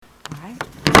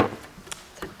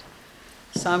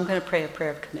So I'm going to pray a prayer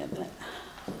of commitment.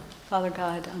 Father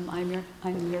God,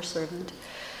 I'm your servant.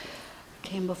 I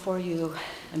came before you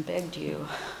and begged you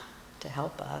to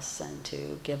help us and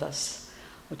to give us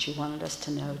what you wanted us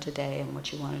to know today and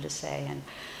what you wanted to say. And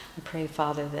I pray,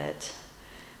 Father, that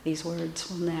these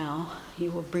words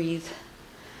you will breathe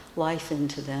life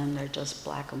into them. They're just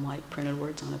black and white printed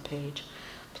words on a page.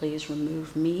 Please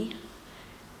remove me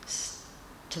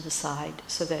to the side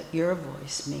so that your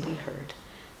voice may be heard.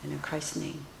 And in Christ's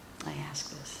name, I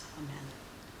ask this. Amen.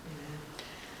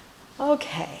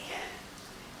 Okay,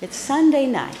 it's Sunday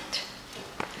night.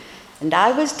 And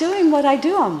I was doing what I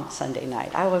do on Sunday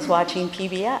night. I was watching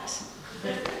PBS.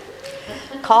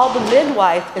 Called The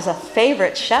Midwife is a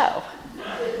favorite show.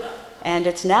 And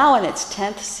it's now in its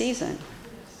 10th season.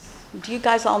 Do you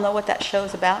guys all know what that show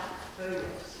is about?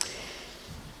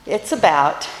 It's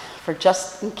about, for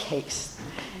just in case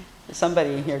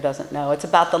somebody in here doesn't know, it's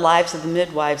about the lives of the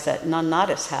midwives at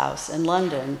Nonnatus House in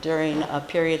London during a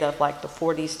period of like the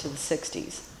 40s to the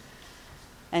 60s.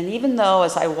 And even though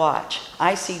as I watch,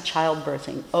 I see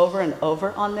childbirthing over and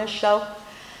over on this show,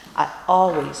 I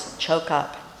always choke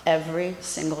up every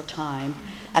single time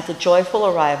at the joyful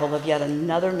arrival of yet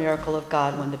another miracle of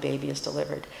God when the baby is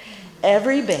delivered.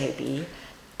 Every baby,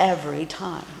 every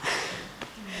time.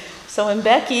 So when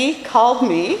Becky called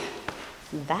me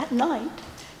that night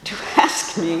to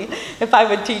ask me if I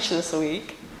would teach this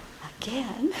week,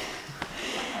 again,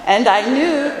 and I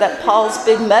knew that Paul's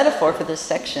big metaphor for this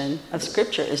section of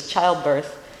Scripture is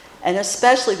childbirth, and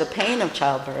especially the pain of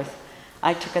childbirth,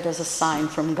 I took it as a sign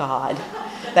from God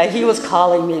that he was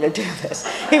calling me to do this.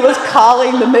 He was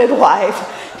calling the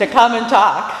midwife to come and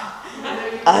talk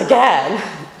again.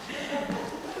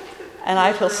 And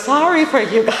I feel sorry for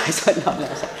you guys, but no.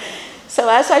 So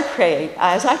as I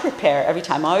prepare every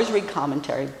time, I always read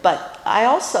commentary, but I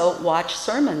also watch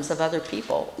sermons of other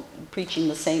people preaching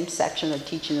the same section or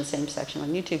teaching the same section on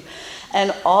YouTube.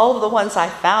 And all of the ones I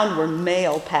found were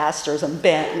male pastors, and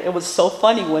it was so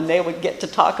funny when they would get to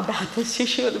talk about this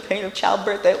issue of the pain of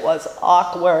childbirth. It was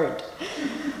awkward.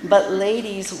 But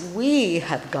ladies, we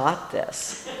have got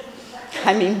this.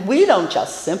 I mean, we don't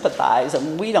just sympathize,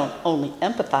 and we don't only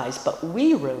empathize, but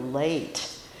we relate.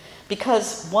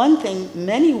 Because one thing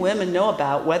many women know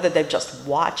about, whether they've just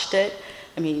watched it,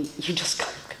 we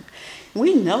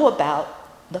know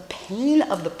about the pain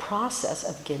of the process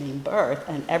of giving birth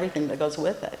and everything that goes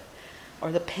with it,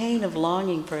 or the pain of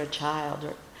longing for a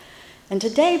child. And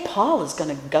today, Paul is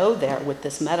going to go there with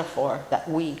this metaphor that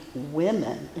we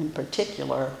women in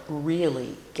particular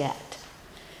really get.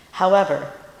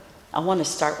 However, I want to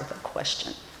start with a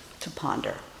question to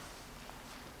ponder.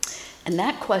 And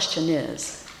that question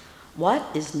is, what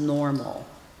is normal?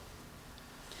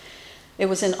 It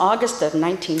was in August of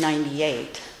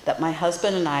 1998 that my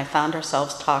husband and I found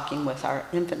ourselves talking with our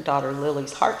infant daughter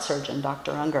Lily's heart surgeon,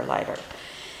 Dr. Ungerleider.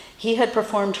 He had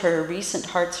performed her recent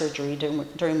heart surgery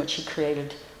during which he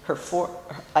created a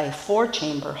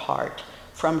 4-chamber heart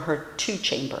from her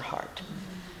 2-chamber heart.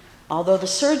 Although the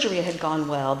surgery had gone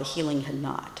well, the healing had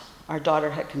not. Our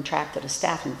daughter had contracted a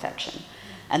staph infection,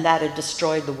 and that had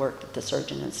destroyed the work that the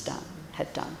surgeon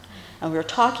had done. And we were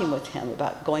talking with him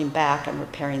about going back and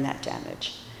repairing that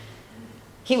damage.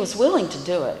 He was willing to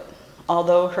do it,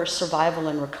 although her survival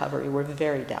and recovery were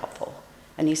very doubtful.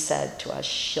 And he said to us,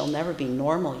 "She'll never be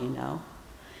normal, you know."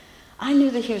 I knew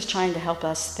that he was trying to help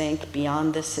us think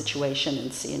beyond this situation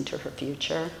and see into her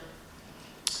future.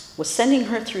 Was sending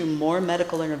her through more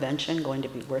medical intervention going to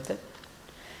be worth it?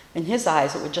 In his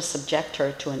eyes, it would just subject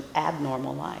her to an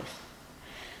abnormal life.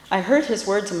 I heard his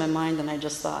words in my mind, and I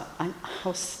just thought,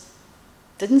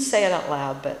 didn't say it out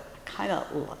loud, but kind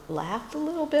of laughed a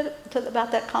little bit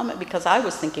about that comment, because I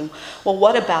was thinking, well,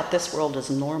 what about this world is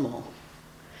normal?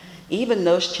 Even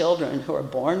those children who are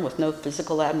born with no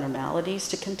physical abnormalities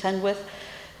to contend with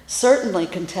certainly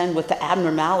contend with the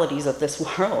abnormalities of this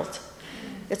world.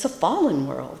 It's a fallen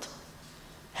world,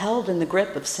 held in the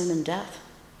grip of sin and death,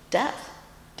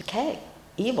 decay,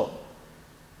 evil.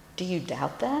 Do you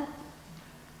doubt that?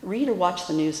 Read or watch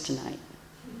the news tonight.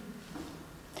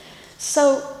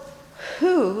 So,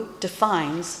 who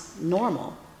defines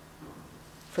normal?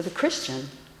 For the Christian,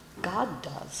 God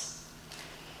does.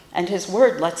 And his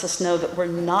word lets us know that we're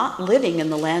not living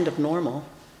in the land of normal.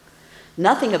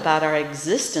 Nothing about our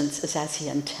existence is as he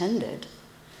intended.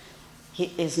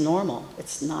 He is normal.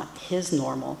 It's not his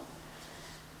normal.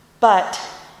 But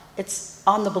it's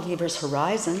on the believer's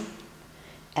horizon,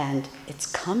 and it's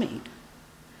coming.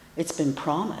 It's been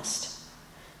promised.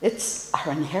 It's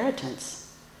our inheritance.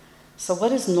 So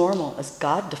what is normal as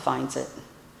God defines it?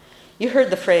 You heard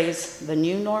the phrase, the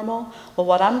new normal? Well,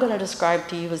 what I'm going to describe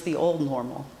to you is the old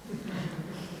normal.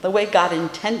 the way God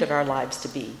intended our lives to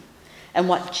be, and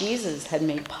what Jesus had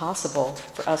made possible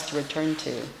for us to return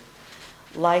to.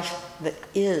 Life that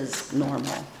is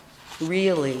normal,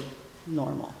 really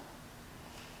normal.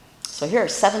 So here are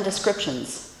 7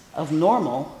 descriptions of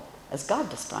normal as God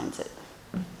defines it.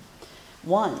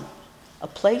 1, a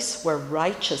place where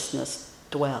righteousness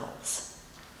dwells.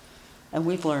 And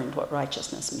we've learned what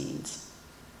righteousness means.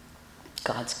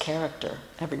 God's character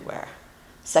everywhere.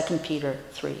 2 Peter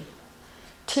 3.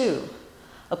 2,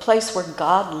 a place where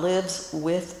God lives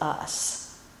with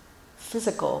us.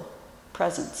 Physical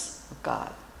presence of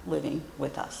God living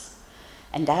with us.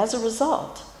 And as a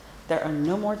result, there are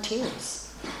no more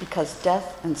tears because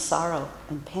death and sorrow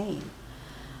and pain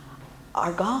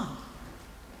are gone.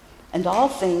 And all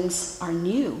things are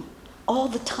new all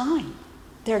the time.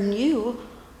 They're new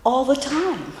all the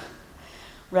time.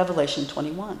 Revelation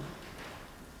 21.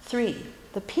 3,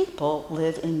 the people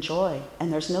live in joy,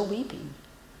 and there's no weeping,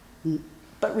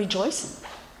 but rejoicing.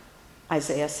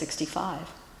 Isaiah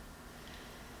 65.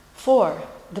 4,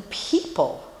 the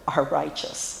people are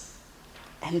righteous,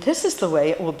 and this is the way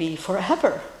it will be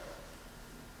forever.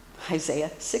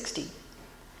 Isaiah 60.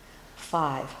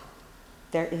 5,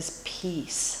 there is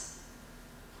peace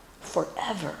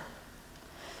forever.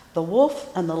 The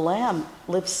wolf and the lamb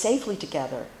live safely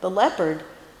together. The leopard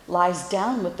lies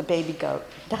down with the baby goat,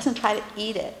 doesn't try to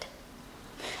eat it.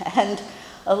 And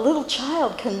a little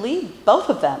child can lead both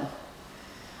of them.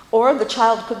 Or the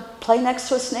child could play next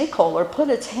to a snake hole or put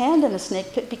its hand in a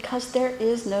snake pit because there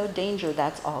is no danger.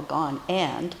 That's all gone.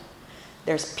 And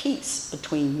there's peace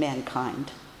between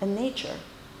mankind and nature.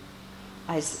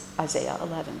 Isaiah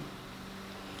 11.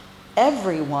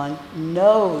 Everyone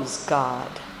knows God.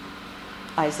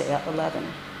 Isaiah 11.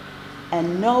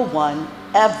 And no one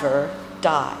ever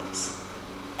dies.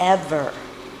 Ever.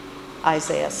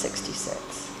 Isaiah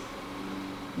 66.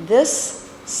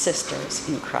 This, sisters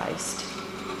in Christ,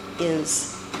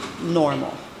 is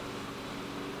normal.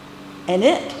 And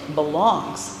it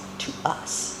belongs to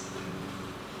us.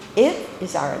 It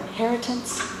is our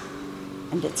inheritance,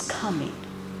 and it's coming,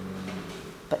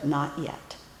 but not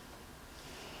yet.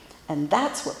 And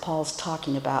that's what Paul's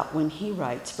talking about when he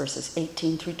writes verses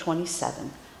 18 through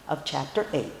 27 of chapter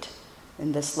 8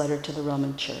 in this letter to the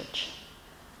Roman church.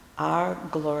 Our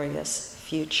glorious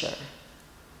future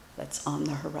that's on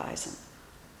the horizon.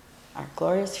 Our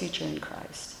glorious future in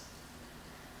Christ.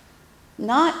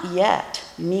 Not yet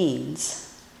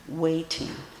means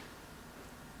waiting,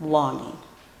 longing,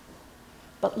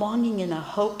 but longing in a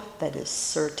hope that is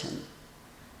certain.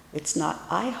 It's not,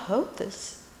 I hope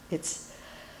this. It's,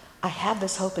 I have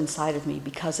this hope inside of me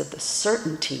because of the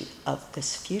certainty of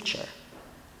this future.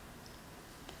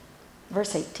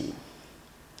 Verse 18.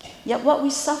 Yet what we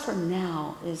suffer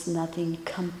now is nothing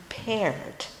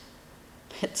compared.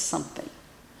 It's something.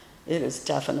 It is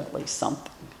definitely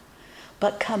something.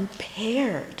 But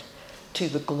compared to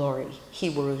the glory he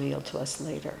will reveal to us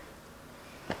later.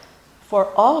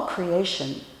 For all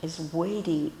creation is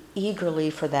waiting eagerly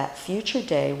for that future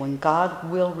day when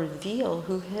God will reveal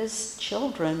who his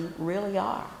children really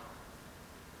are.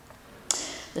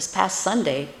 This past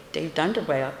Sunday, Dave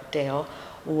Dunderdale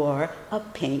wore a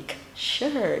pink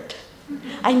shirt.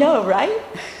 I know, right?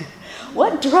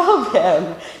 What drove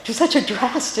him to such a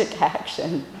drastic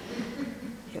action?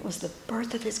 It was the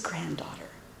birth of his granddaughter,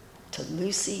 to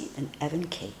Lucy and Evan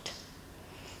Kate.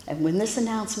 And when this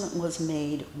announcement was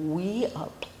made, we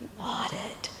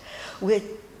applauded with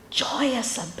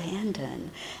joyous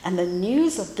abandon. And the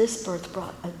news of this birth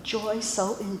brought a joy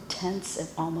so intense it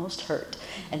almost hurt.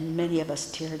 And many of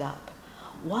us teared up.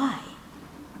 Why?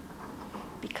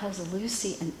 Because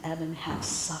Lucy and Evan have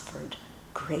suffered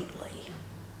greatly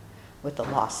with the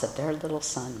loss of their little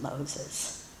son,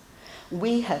 Moses.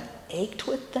 We have ached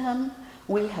with them.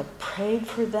 We have prayed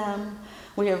for them.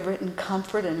 We have written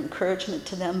comfort and encouragement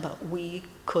to them, but we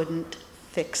couldn't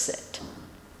fix it.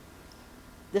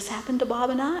 This happened to Bob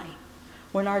and I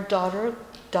when our daughter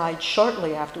died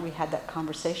shortly after we had that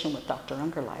conversation with Dr.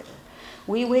 Ungerleider.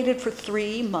 We waited for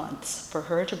 3 months for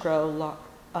her to grow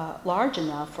large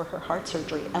enough for her heart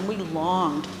surgery, and we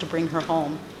longed to bring her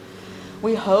home.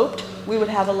 We hoped we would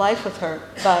have a life with her,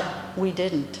 but we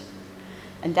didn't.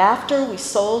 And after we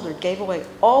sold or gave away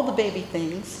all the baby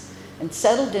things and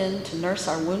settled in to nurse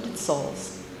our wounded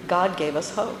souls, God gave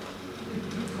us hope.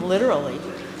 Literally.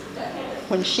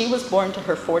 When she was born to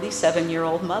her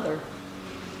 47-year-old mother,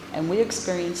 and we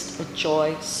experienced a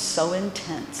joy so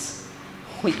intense,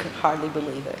 we could hardly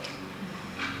believe it.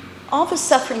 All the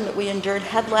suffering that we endured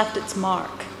had left its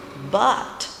mark,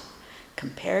 but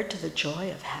compared to the joy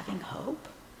of having hope,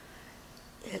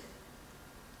 it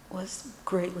was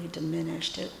greatly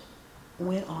diminished. It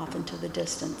went off into the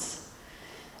distance.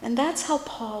 And that's how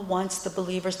Paul wants the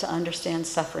believers to understand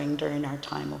suffering during our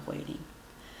time of waiting.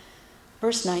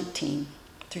 Verse 19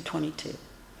 through 22.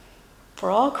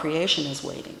 For all creation is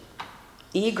waiting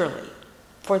eagerly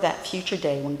for that future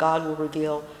day when God will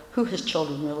reveal who his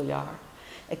children really are.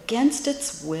 Against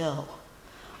its will,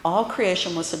 all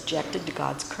creation was subjected to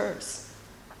God's curse.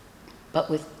 But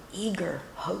with eager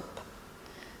hope,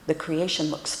 the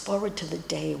creation looks forward to the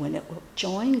day when it will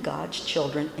join God's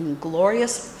children in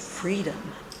glorious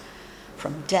freedom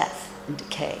from death and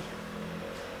decay.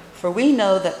 For we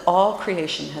know that all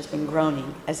creation has been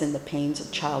groaning as in the pains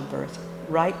of childbirth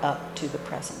right up to the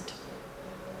present.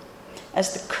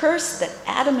 As the curse that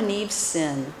Adam and Eve's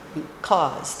sin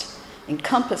caused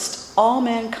encompassed all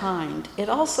mankind, it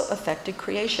also affected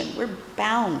creation. We're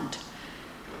bound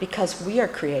because we are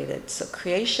created. So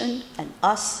creation and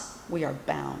us, we are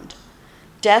bound.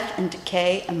 Death and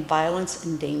decay and violence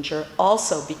and danger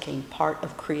also became part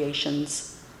of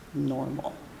creation's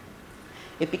normal.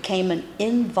 It became an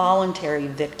involuntary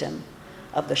victim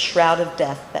of the shroud of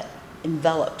death that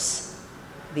envelops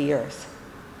the earth.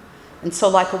 And so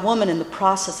like a woman in the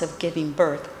process of giving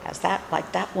birth,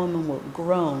 like that woman will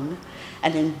groan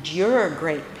and endure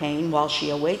great pain while she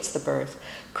awaits the birth,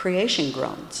 creation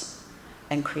groans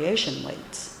and creation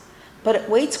waits. But it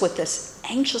waits with this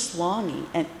anxious longing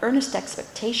and earnest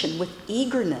expectation, with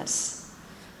eagerness.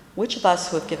 Which of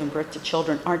us who have given birth to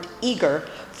children aren't eager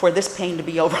for this pain to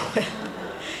be over with?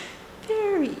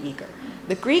 Very eager.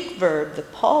 The Greek verb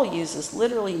that Paul uses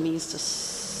literally means to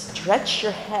stretch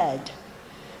your head,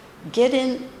 get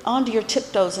in onto your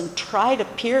tiptoes and try to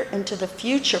peer into the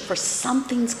future, for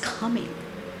something's coming.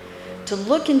 To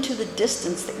look into the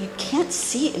distance that you can't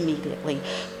see immediately,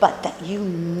 but that you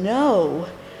know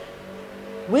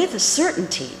with a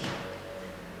certainty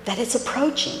that it's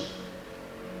approaching.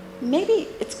 Maybe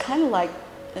it's kind of like,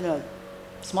 in a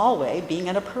small way, being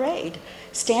at a parade,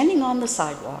 standing on the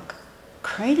sidewalk,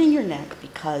 craning your neck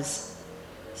because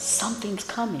something's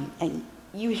coming, and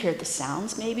you hear the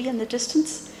sounds maybe in the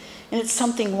distance, and it's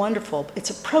something wonderful. It's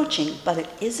approaching, but it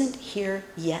isn't here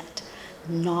yet.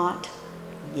 Not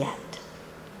yet.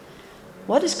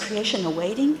 What is creation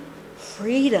awaiting?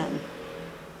 Freedom.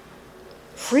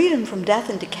 Freedom from death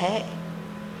and decay.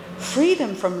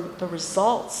 Freedom from the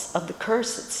results of the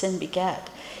curse that sin begat.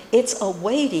 It's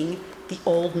awaiting the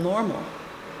old normal.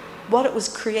 What it was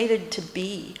created to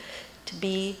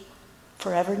be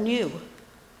forever new.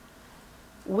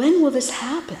 When will this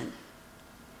happen?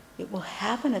 It will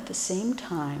happen at the same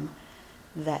time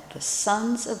that the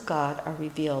sons of God are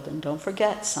revealed. And don't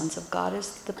forget, sons of God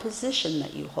is the position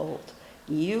that you hold.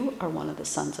 You are one of the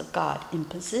sons of God in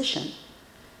position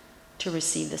to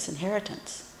receive this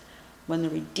inheritance. When the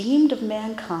redeemed of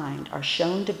mankind are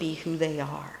shown to be who they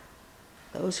are,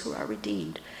 those who are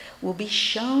redeemed will be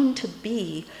shown to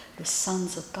be the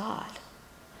sons of God.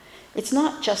 It's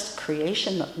not just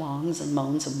creation that longs and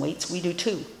moans and waits. We do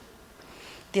too.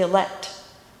 The elect,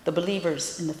 the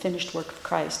believers in the finished work of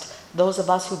Christ, those of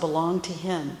us who belong to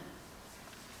him.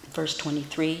 Verse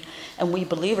 23, and we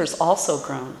believers also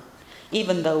groan,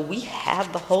 even though we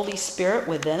have the Holy Spirit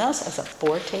within us as a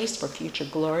foretaste for future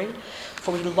glory,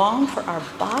 for we long for our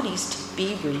bodies to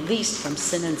be released from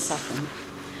sin and suffering.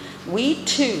 We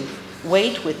too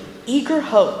wait with eager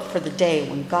hope for the day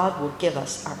when God will give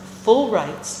us our full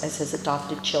rights as his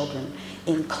adopted children,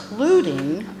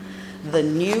 including the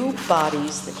new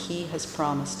bodies that he has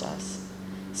promised us.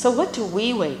 So what do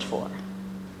we wait for?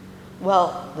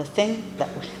 Well, the thing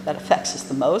that affects us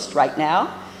the most right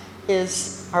now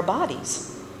is our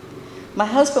bodies. My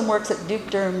husband works at Duke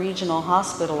Durham Regional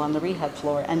Hospital on the rehab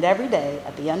floor, and every day,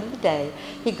 at the end of the day,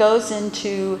 he goes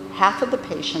into half of the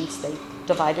patients, they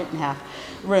divide it in half,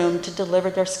 room to deliver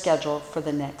their schedule for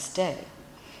the next day.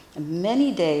 And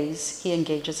many days he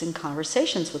engages in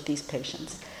conversations with these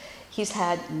patients. He's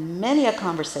had many a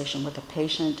conversation with a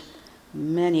patient,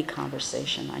 many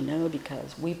conversation, I know,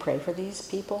 because we pray for these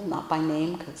people, not by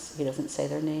name because he doesn't say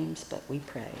their names, but we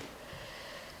pray,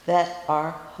 that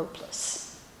are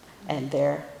hopeless and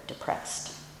they're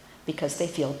depressed because they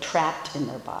feel trapped in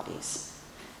their bodies.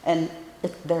 And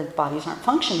their bodies aren't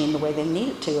functioning the way they need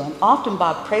it to. And often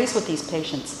Bob prays with these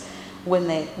patients when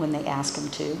they ask him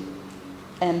to.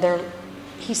 And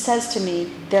he says to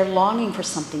me, they're longing for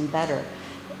something better.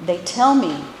 They tell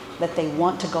me that they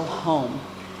want to go home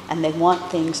and they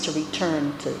want things to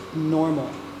return to normal.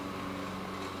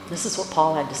 This is what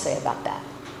Paul had to say about that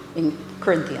in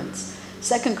Corinthians.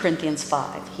 2 Corinthians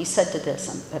 5, he said to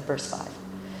this at verse 5,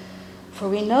 for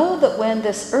we know that when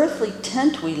this earthly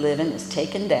tent we live in is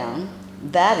taken down,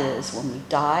 that is, when we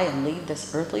die and leave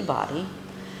this earthly body,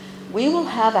 We will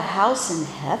have a house in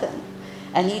heaven,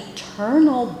 an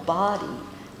eternal body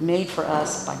made for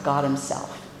us by God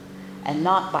himself and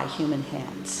not by human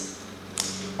hands.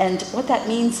 And what that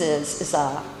means is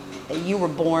you were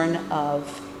born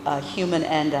of a human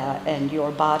and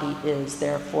your body is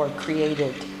therefore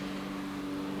created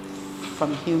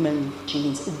from human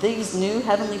genes. These new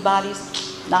heavenly bodies,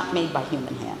 not made by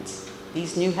human hands.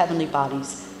 These new heavenly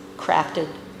bodies crafted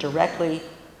directly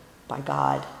by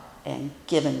God and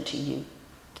given to you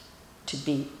to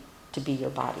be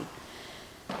your body.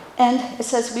 And it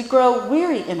says we grow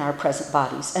weary in our present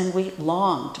bodies and we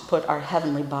long to put on our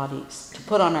heavenly bodies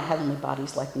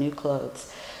like new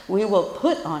clothes. We will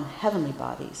put on heavenly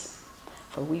bodies,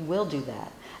 for we will do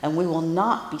that. And we will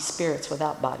not be spirits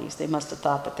without bodies. They must have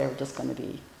thought that they were just going to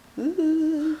be,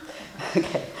 ooh.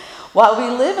 Okay. While we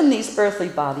live in these earthly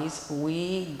bodies,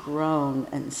 we groan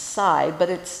and sigh, but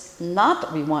it's not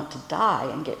that we want to die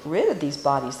and get rid of these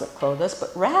bodies that clothe us,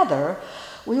 but rather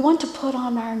we want to put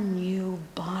on our new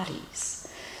bodies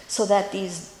so that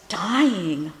these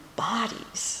dying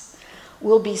bodies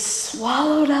will be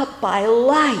swallowed up by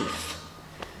life.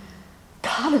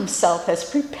 God himself has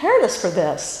prepared us for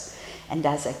this, and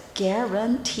as a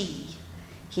guarantee,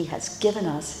 he has given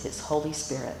us his Holy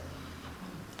Spirit.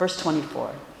 Verse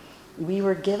 24. We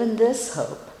were given this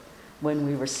hope when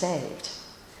we were saved.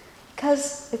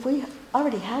 Because if we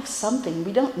already have something,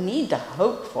 we don't need to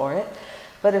hope for it.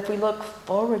 But if we look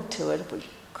forward to it, if we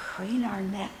crane our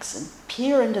necks and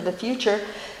peer into the future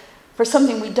for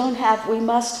something we don't have, we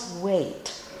must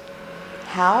wait.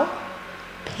 How?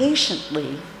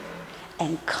 Patiently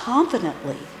and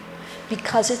confidently,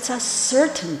 because it's a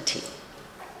certainty.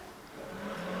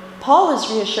 Paul is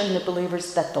reassuring the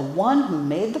believers that the one who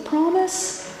made the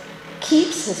promise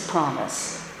keeps his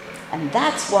promise. And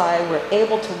that's why we're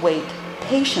able to wait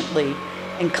patiently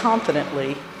and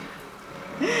confidently.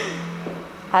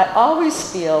 I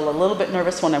always feel a little bit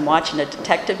nervous when I'm watching a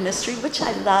detective mystery, which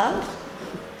I love,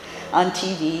 on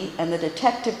TV, and the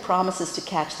detective promises to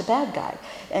catch the bad guy.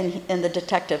 And the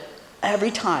detective,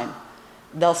 every time,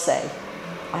 they'll say,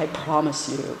 I promise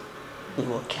you, we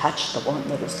will catch the one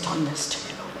that has done this to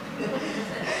you.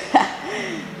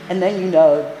 And then you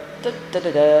know,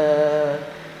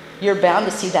 you're bound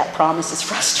to see that promise is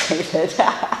frustrated.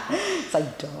 It's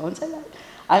like, don't say that.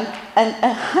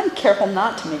 I'm careful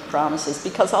not to make promises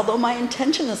because although my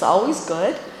intention is always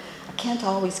good, I can't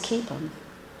always keep them,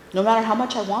 no matter how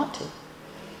much I want to.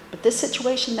 But this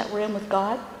situation that we're in with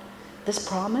God, this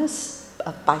promise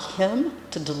by him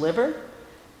to deliver,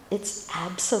 it's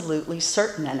absolutely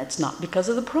certain. And it's not because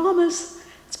of the promise,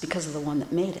 it's because of the one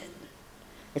that made it.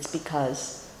 It's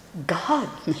because God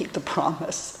made the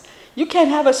promise. You can't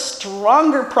have a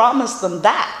stronger promise than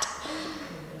that.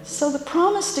 So the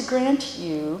promise to grant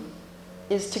you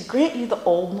is to grant you the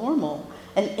old normal,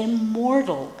 an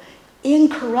immortal,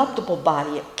 incorruptible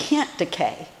body. It can't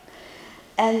decay.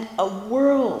 And a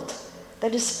world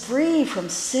that is free from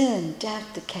sin,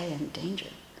 death, decay, and danger.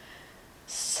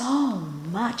 So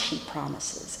much he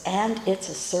promises, and it's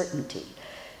a certainty.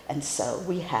 And so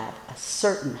we have a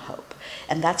certain hope.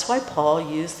 And that's why Paul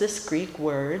used this Greek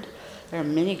word. There are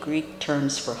many Greek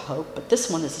terms for hope, but this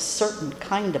one is a certain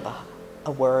kind of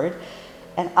a word.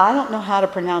 And I don't know how to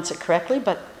pronounce it correctly,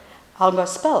 but I'm going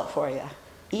to spell it for you.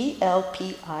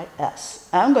 E-L-P-I-S.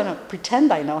 I'm going to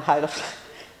pretend I know how to...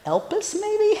 Elpis,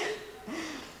 maybe?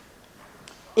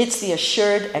 It's the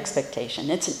assured expectation.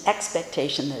 It's an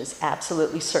expectation that is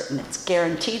absolutely certain. It's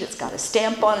guaranteed. It's got a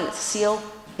stamp on it. It's a seal.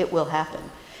 It will happen.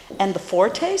 And the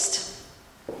foretaste,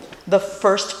 the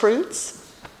first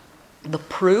fruits, the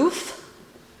proof,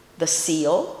 the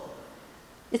seal,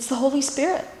 it's the Holy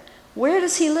Spirit. Where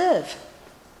does he live?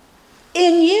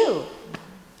 In you.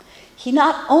 He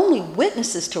not only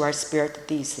witnesses to our spirit that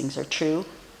these things are true,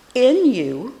 in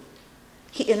you,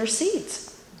 he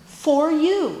intercedes for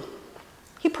you.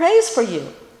 He prays for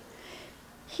you.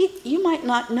 You might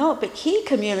not know it, but he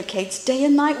communicates day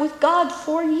and night with God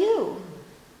for you.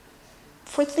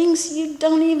 For things you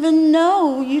don't even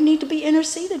know you need to be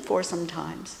interceded for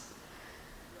sometimes.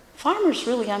 Farmers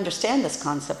really understand this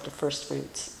concept of first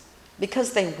fruits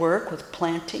because they work with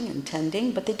planting and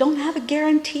tending, but they don't have a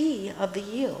guarantee of the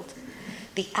yield.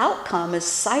 The outcome is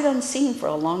sight unseen for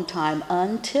a long time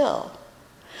until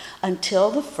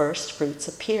the first fruits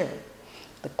appear.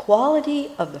 The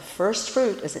quality of the first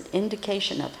fruit is an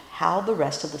indication of how the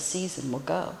rest of the season will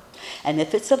go. And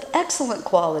if it's of excellent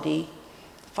quality,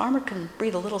 the farmer can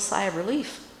breathe a little sigh of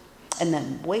relief and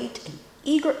then wait in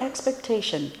eager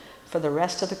expectation for the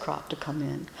rest of the crop to come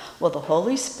in. Well, the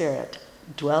Holy Spirit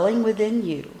dwelling within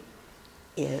you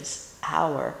is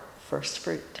our first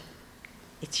fruit.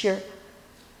 It's your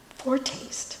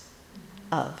foretaste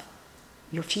of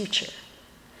your future.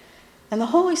 And the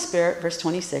Holy Spirit, verse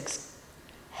 26,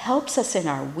 helps us in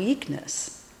our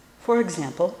weakness. For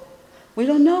example, we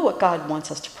don't know what God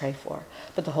wants us to pray for,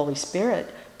 but the Holy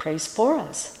Spirit prays for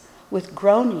us with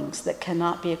groanings that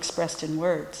cannot be expressed in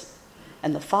words.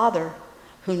 And the Father,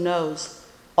 who knows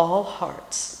all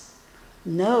hearts,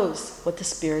 knows what the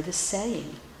Spirit is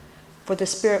saying. For the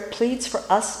Spirit pleads for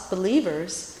us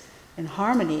believers in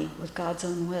harmony with God's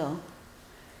own will.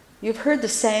 You've heard the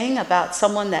saying about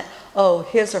someone that,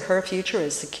 his or her future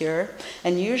is secure.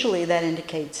 And usually that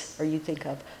indicates, or you think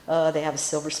of, they have a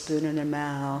silver spoon in their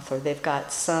mouth, or they've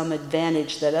got some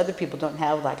advantage that other people don't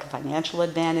have, like a financial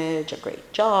advantage, a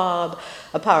great job,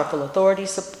 a powerful authority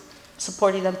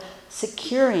supporting them,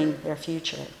 securing their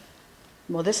future.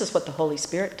 Well, this is what the Holy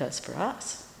Spirit does for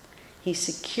us. He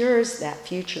secures that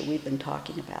future we've been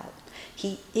talking about.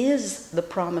 He is the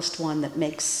promised one that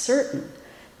makes certain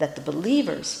that the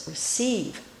believers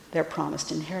receive their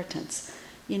promised inheritance.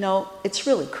 You know, it's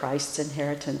really Christ's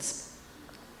inheritance,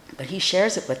 but he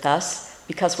shares it with us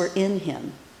because we're in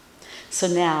him. So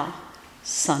now,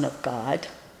 Son of God,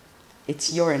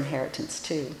 it's your inheritance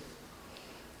too.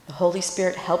 The Holy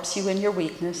Spirit helps you in your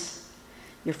weakness,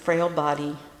 your frail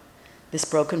body, this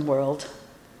broken world,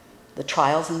 the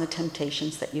trials and the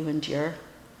temptations that you endure,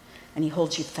 and he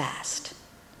holds you fast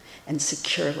and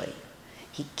securely.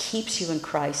 He keeps you in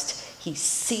Christ. He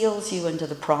seals you into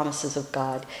the promises of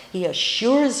God. He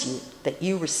assures you that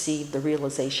you receive the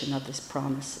realization of this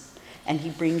promise. And he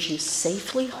brings you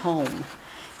safely home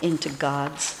into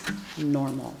God's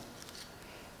normal.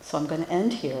 So I'm going to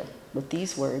end here with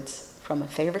these words from a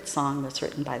favorite song that's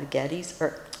written by the Gettys.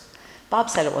 Bob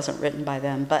said it wasn't written by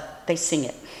them, but they sing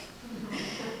it.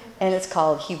 And it's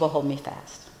called He Will Hold Me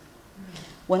Fast.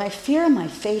 When I fear my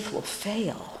faith will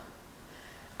fail,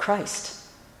 Christ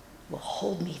will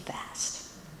hold me fast.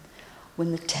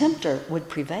 When the tempter would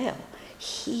prevail,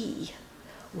 he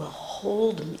will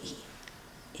hold me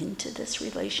into this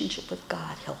relationship with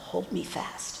God. He'll hold me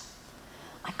fast.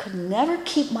 I could never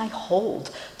keep my hold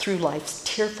through life's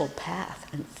tearful path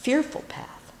and fearful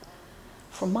path,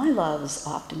 for my love is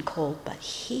often cold, but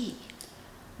he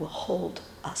will hold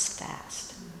us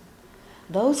fast.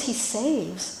 Those he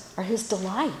saves are his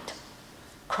delight.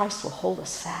 Christ will hold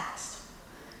us fast.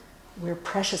 We're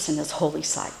precious in his holy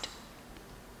sight,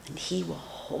 and he will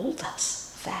hold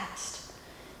us fast.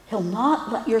 He'll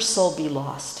not let your soul be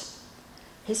lost.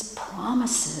 His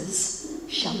promises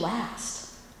shall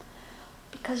last,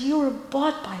 because you were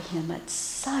bought by him at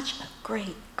such a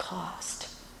great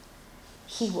cost.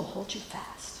 He will hold you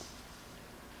fast.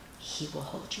 He will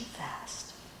hold you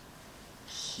fast.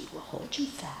 He will hold you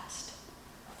fast,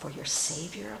 for your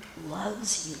Savior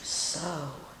loves you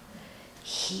so.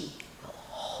 He will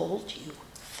hold you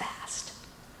fast.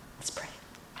 Let's pray.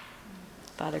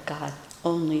 Father God,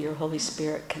 only your Holy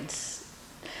Spirit can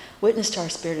witness to our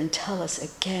spirit and tell us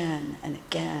again and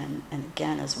again and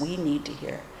again, as we need to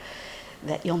hear,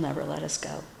 that you'll never let us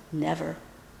go. Never.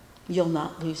 You'll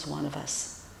not lose one of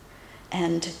us.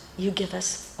 And you give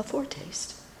us a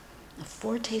foretaste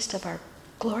of our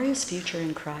glorious future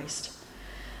in Christ.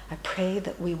 I pray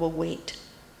that we will wait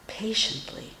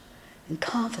patiently and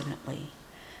confidently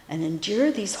and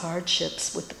endure these hardships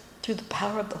through the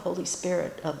power of the Holy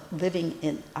Spirit of living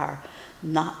in our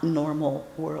not normal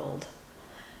world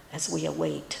as we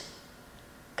await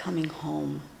coming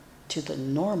home to the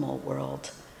normal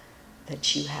world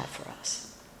that you have for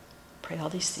us. Pray all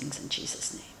these things in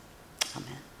Jesus' name.